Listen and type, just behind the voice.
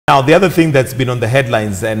Now, the other thing that's been on the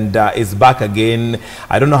headlines and is back again,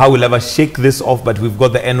 I don't know how we'll ever shake this off, but we've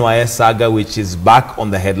got the NYS saga, which is back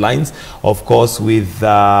on the headlines, of course, with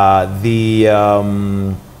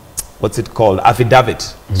what's it called,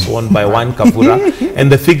 affidavit sworn by one Kafura,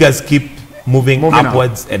 and the figures keep moving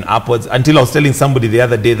upwards and upwards, until I was telling somebody the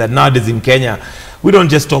other day that nowadays in Kenya, we don't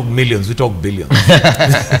just talk millions, we talk billions.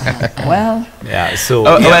 Well, yeah, so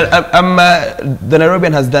the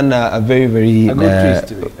Nairobian has done a very, very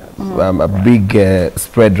a big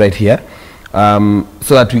spread right here, so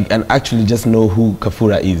that we can actually just know who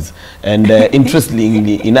Kafura is. And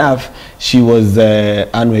interestingly enough, she was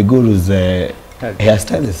Anne Guru's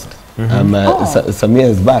hairstylist some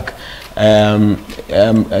years back, and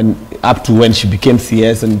up to when she became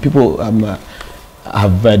CS, and people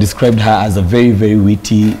have described her as a very, very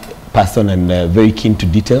witty person and very keen to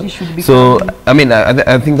detail. So, I mean,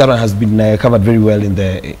 I think that one has been covered very well in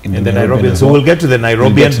the Nairobian. So we'll get to the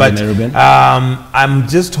Nairobian, I'm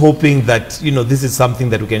just hoping that, you know, this is something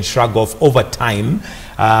that we can shrug off over time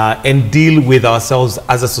and deal with ourselves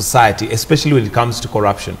as a society, especially when it comes to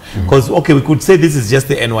corruption. Because, okay, we could say this is just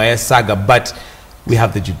the NYS saga, but we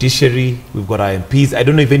have the judiciary, we've got our MPs. I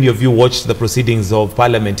don't know if any of you watched the proceedings of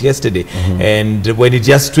Parliament yesterday, and when it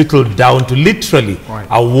just trickled down to literally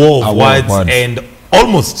a war of words and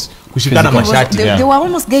almost kushikana mashati. They were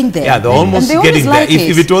almost getting there. Yeah, they're almost getting there.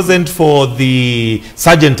 If it wasn't for the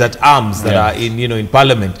sergeant at arms that are in, you know, in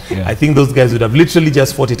Parliament, I think those guys would have literally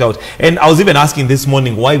just fought it out. And I was even asking this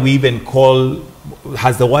morning why we even call,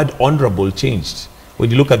 has the word honorable changed? When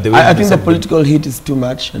you look at the way I think the political heat is too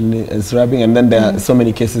much and it's rubbing, and then there are so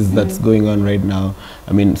many cases that's going on right now.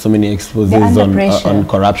 I mean, so many exposes on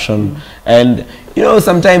corruption. And, you know,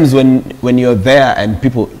 sometimes when you're there and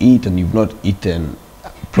people eat and you've not eaten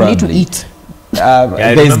properly, you need to eat.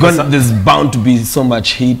 There's bound to be so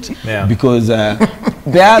much heat because there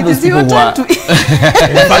are those people who are...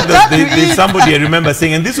 In fact, there's somebody I remember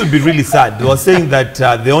saying, and this would be really sad, they were saying that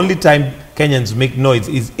the only time Kenyans make noise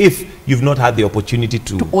is if you've not had the opportunity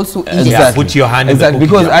to also eat. Put your hand in the cookie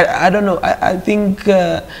because jar. I don't know, I think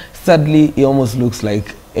sadly it almost looks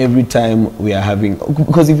like every time we are having,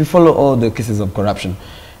 because if you follow all the cases of corruption,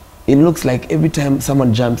 it looks like every time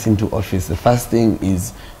someone jumps into office, the first thing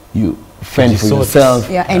is you fend for yourself,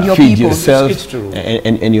 and your feed people. yourself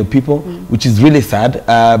and your people, which is really sad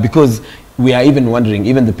because we are even wondering,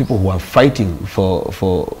 even the people who are fighting for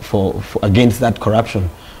against that corruption,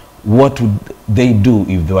 what would they do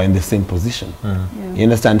if they were in the same position? You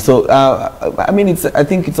understand? So I mean, I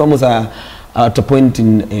think it's almost at a point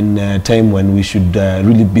in time when we should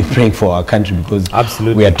really be praying for our country, because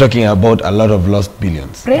we are talking about a lot of lost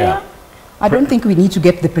billions. Prayer? I don't think we need to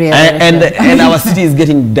get the prayer. And our city is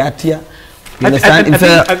getting dirtier. You understand?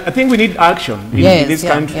 I think we need action in this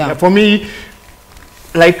country. For me,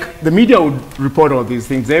 like, the media would report all these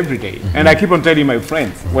things every day. And I keep on telling my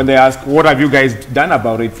friends, when they ask, what have you guys done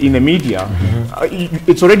about it in the media?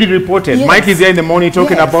 It's already reported. Mike is here in the morning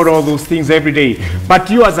talking about all those things every day. But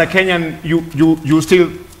you as a Kenyan, you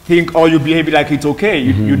still think, or you behave like it's okay.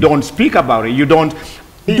 You don't speak about it. You don't...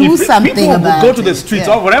 Do something people about would go to the streets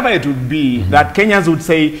or whatever it would be, that Kenyans would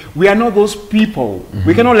say, we are not those people.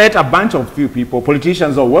 We cannot let a bunch of few people,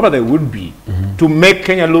 politicians or whoever they would be, to make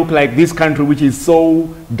Kenya look like this country which is so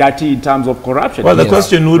dirty in terms of corruption. Well, the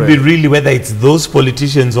question would be really whether it's those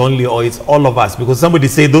politicians only or it's all of us, because somebody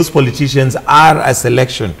say those politicians are a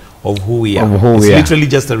selection of who we are. It's literally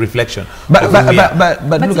just a reflection. But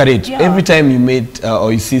look at it. Every time you meet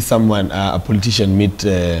or you see someone, a politician meet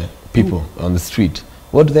people on the street,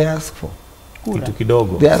 what do they ask for? Kitu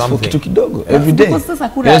kidogo. They ask for kitu kidogo every day.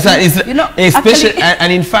 Especially,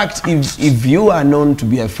 and in fact, if you are known to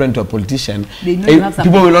be a friend to a politician,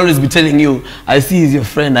 people will always be telling you, I see he's your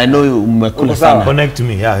friend, I know you umekula sana. Connect to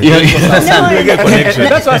me, That's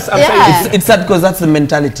what I'm saying. It's sad because that's the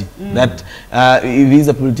mentality. That if he's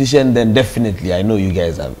a politician, then definitely I know you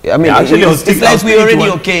guys have. I mean, actually, it's like we're already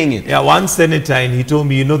okaying it. Yeah, one senator, and he told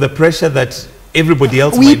me, you know, the pressure that everybody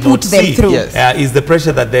else might not see is the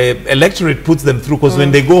pressure that the electorate puts them through, because when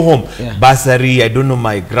they go home, bursary, I don't know,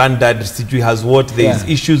 my granddad has what, there's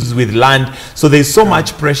issues with land, so there's so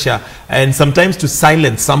much pressure, and sometimes to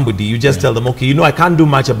silence somebody, you just tell them, okay, you know, I can't do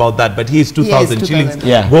much about that, but here's 2,000 shillings,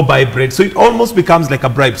 go buy bread. So it almost becomes like a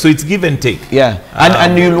bribe, so it's give and take.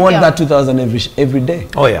 And you'll want that 2,000 every day.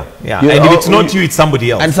 Oh yeah, and if it's not you, it's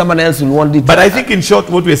somebody else. And someone else will want it. But I think in short,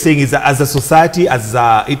 what we're saying is that as a society,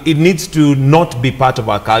 it needs to not not be part of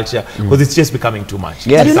our culture because it's just becoming too much.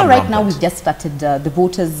 Yes. You know, right now we've just started the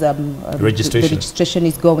voters registration. The registration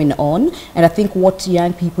is going on, and I think what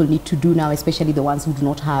young people need to do now, especially the ones who do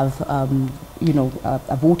not have you know,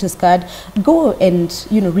 a voter's card, go and,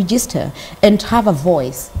 you know, register and have a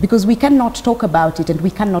voice, because we cannot talk about it and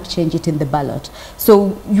we cannot change it in the ballot.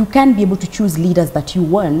 So you can be able to choose leaders that you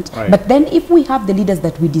want, but then if we have the leaders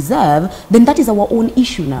that we deserve, then that is our own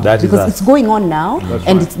issue now, because it's going on now,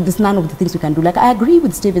 and there's none of the things we can do. Like, I agree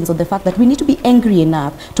with Stevens on the fact that we need to be angry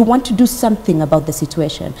enough to want to do something about the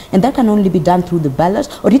situation, and that can only be done through the ballot,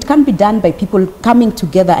 or it can be done by people coming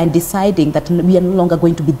together and deciding that we are no longer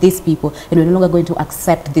going to be these people and we're no longer going to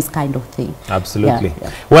accept this kind of thing. Absolutely.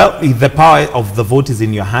 Well, the power of the vote is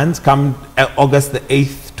in your hands. Come August the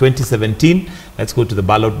 8th, 2017, let's go to the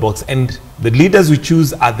ballot box, and the leaders we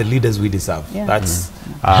choose are the leaders we deserve. That's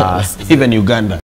even Uganda.